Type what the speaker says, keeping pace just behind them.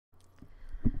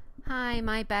Hi,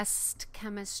 my best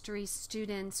chemistry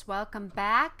students. Welcome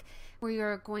back. We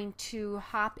are going to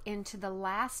hop into the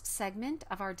last segment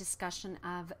of our discussion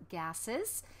of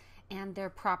gases and their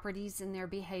properties and their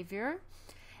behavior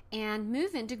and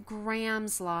move into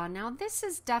Graham's law. Now, this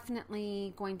is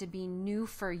definitely going to be new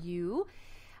for you,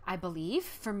 I believe,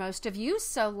 for most of you.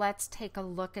 So let's take a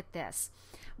look at this.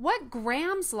 What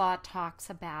Graham's law talks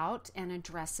about and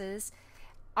addresses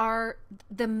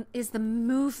is the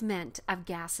movement of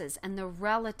gases and the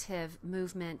relative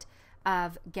movement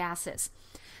of gases.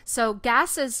 So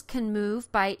gases can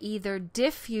move by either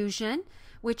diffusion,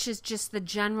 which is just the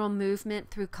general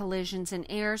movement through collisions in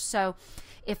air. So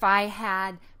if I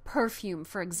had perfume,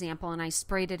 for example, and I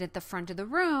sprayed it at the front of the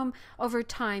room, over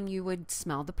time you would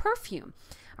smell the perfume.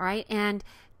 All right, and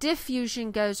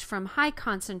diffusion goes from high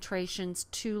concentrations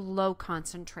to low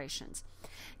concentrations.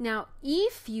 Now,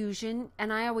 effusion,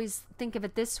 and I always think of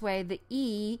it this way, the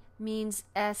E means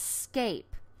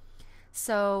escape.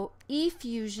 So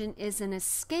effusion is an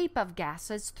escape of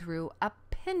gases through a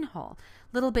pinhole.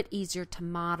 A little bit easier to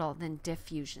model than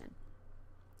diffusion.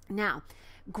 Now,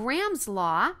 Graham's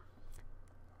law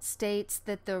states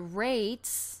that the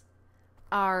rates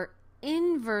are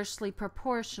inversely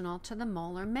proportional to the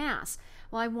molar mass.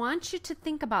 Well, I want you to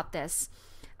think about this.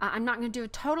 I'm not going to do a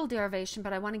total derivation,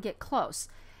 but I want to get close.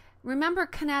 Remember,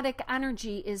 kinetic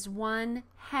energy is 1/2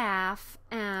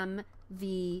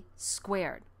 mv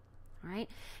squared. All right.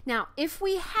 Now, if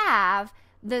we have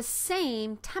the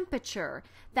same temperature,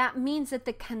 that means that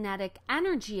the kinetic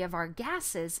energy of our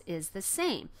gases is the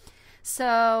same.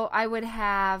 So I would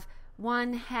have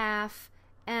 1/2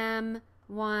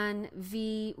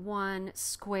 m1v1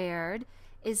 squared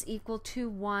is equal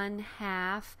to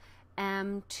 1/2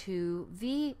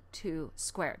 m2v2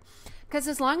 squared. Because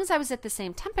as long as I was at the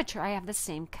same temperature, I have the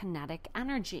same kinetic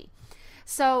energy.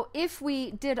 So if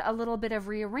we did a little bit of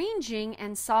rearranging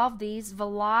and solve these,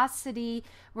 velocity,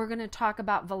 we're going to talk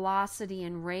about velocity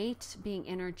and rate being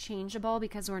interchangeable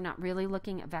because we're not really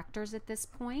looking at vectors at this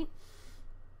point.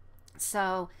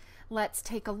 So let's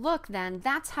take a look then.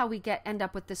 That's how we end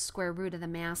up with the square root of the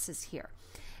masses here.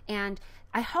 And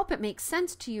I hope it makes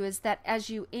sense to you is that as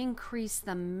you increase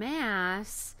the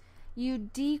mass, you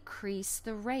decrease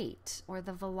the rate or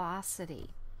the velocity.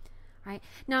 Right?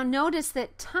 Now notice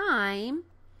that time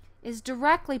is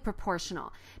directly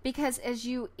proportional because as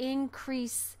you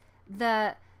increase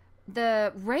the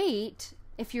rate,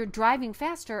 if you're driving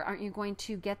faster, aren't you going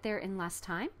to get there in less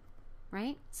time?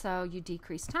 Right? So you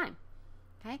decrease time.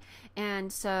 Okay?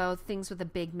 And so things with a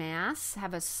big mass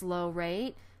have a slow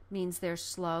rate, means they're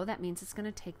slow. That means it's going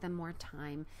to take them more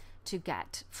time to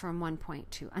get from one point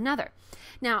to another.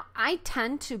 Now, I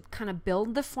tend to kind of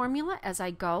build the formula as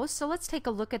I go. So let's take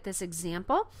a look at this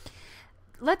example.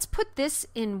 Let's put this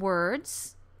in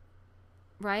words,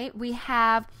 right? We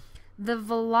have the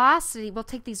velocity. We'll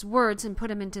take these words and put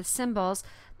them into symbols.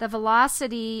 The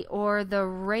velocity or the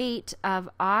rate of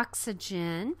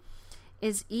oxygen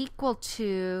is equal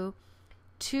to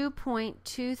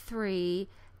 2.23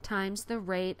 times the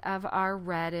rate of our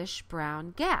reddish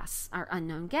brown gas, our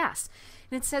unknown gas.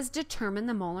 And it says determine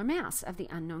the molar mass of the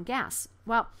unknown gas.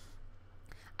 Well,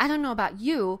 I don't know about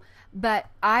you,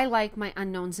 but I like my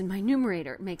unknowns in my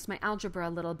numerator. It makes my algebra a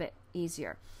little bit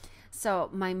easier. So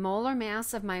my molar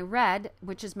mass of my red,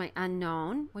 which is my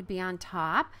unknown, would be on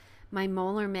top. My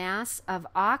molar mass of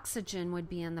oxygen would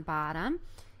be on the bottom.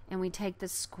 And we take the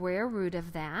square root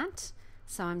of that.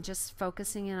 So I'm just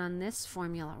focusing in on this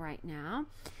formula right now.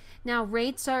 Now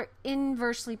rates are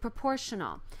inversely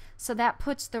proportional. So that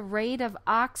puts the rate of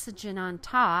oxygen on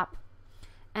top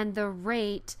and the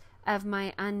rate of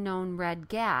my unknown red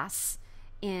gas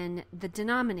in the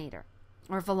denominator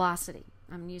or velocity.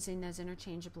 I'm using those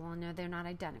interchangeable. I know they're not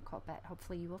identical, but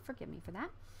hopefully you will forgive me for that.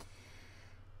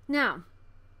 Now,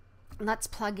 let's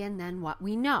plug in then what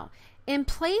we know. In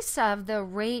place of the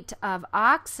rate of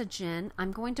oxygen,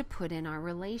 I'm going to put in our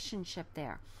relationship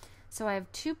there. So I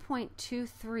have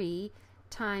 2.23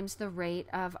 times the rate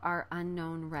of our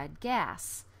unknown red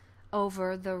gas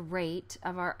over the rate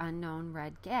of our unknown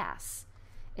red gas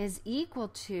is equal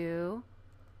to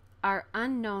our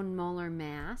unknown molar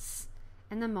mass,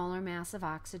 and the molar mass of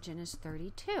oxygen is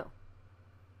 32.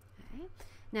 Okay?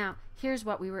 Now, here's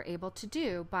what we were able to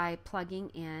do by plugging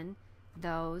in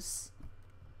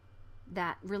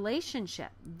that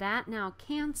relationship. That now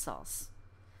cancels.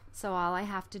 So all I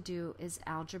have to do is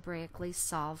algebraically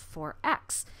solve for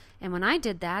x. And when I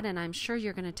did that, and I'm sure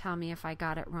you're going to tell me if I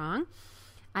got it wrong,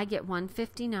 I get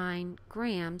 159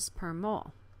 grams per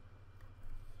mole.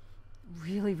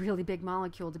 Really, really big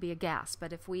molecule to be a gas.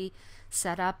 But if we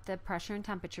set up the pressure and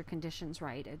temperature conditions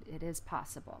right, it is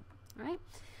possible. All right?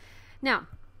 Now,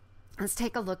 let's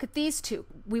take a look at these two.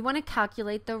 We want to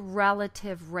calculate the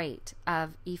relative rate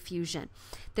of effusion.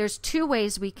 There's two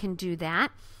ways we can do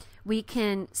that. We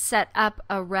can set up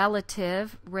a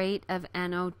relative rate of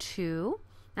NO2.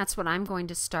 That's what I'm going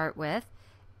to start with,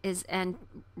 is N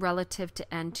relative to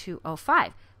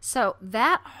N2O5. So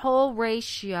that whole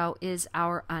ratio is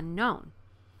our unknown.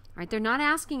 Right? They're not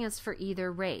asking us for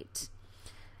either rate.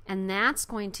 And that's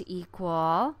going to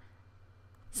equal,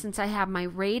 since I have my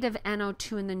rate of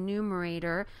NO2 in the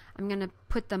numerator, I'm going to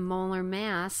put the molar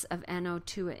mass of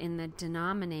NO2 in the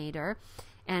denominator,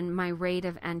 and my rate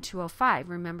of N2O5.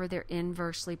 Remember, they're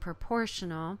inversely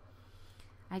proportional.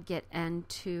 I get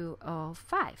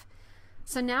N2O5.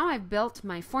 So now I've built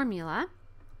my formula,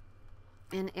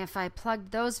 and if I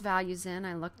plug those values in,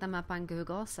 I looked them up on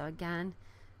Google, so again,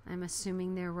 I'm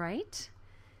assuming they're right.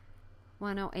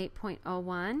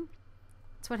 108.01.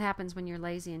 That's what happens when you're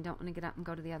lazy and don't want to get up and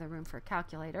go to the other room for a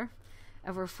calculator.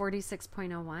 Over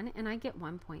 46.01, and I get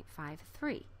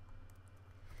 1.53.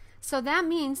 So that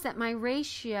means that my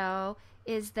ratio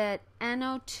is that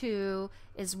NO2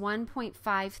 is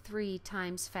 1.53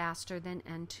 times faster than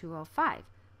N2O5,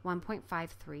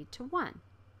 1.53 to 1.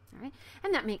 All right?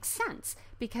 And that makes sense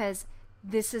because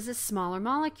this is a smaller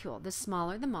molecule. The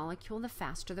smaller the molecule, the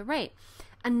faster the rate.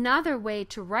 Another way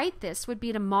to write this would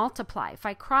be to multiply. If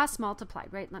I cross multiply,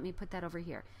 right, let me put that over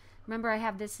here. Remember, I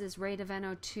have this as rate of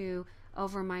NO2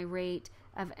 over my rate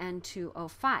of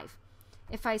N2O5.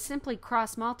 If I simply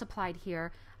cross multiplied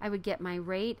here, I would get my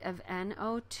rate of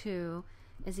NO2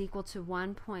 is equal to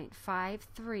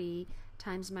 1.53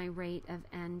 times my rate of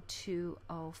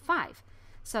N2O5.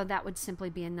 So that would simply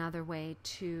be another way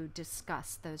to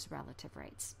discuss those relative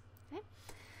rates. Okay?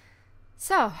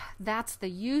 So that's the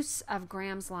use of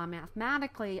Graham's law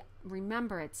mathematically.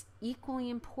 Remember, it's equally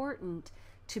important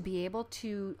to be able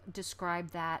to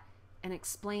describe that and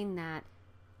explain that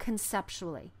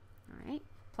conceptually. All right?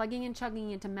 Plugging and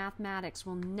chugging into mathematics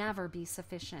will never be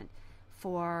sufficient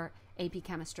for AP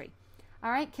Chemistry. All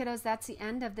right, kiddos, that's the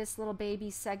end of this little baby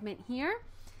segment here.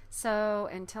 So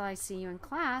until I see you in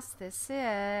class, this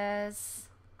is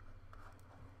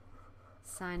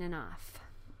signing off.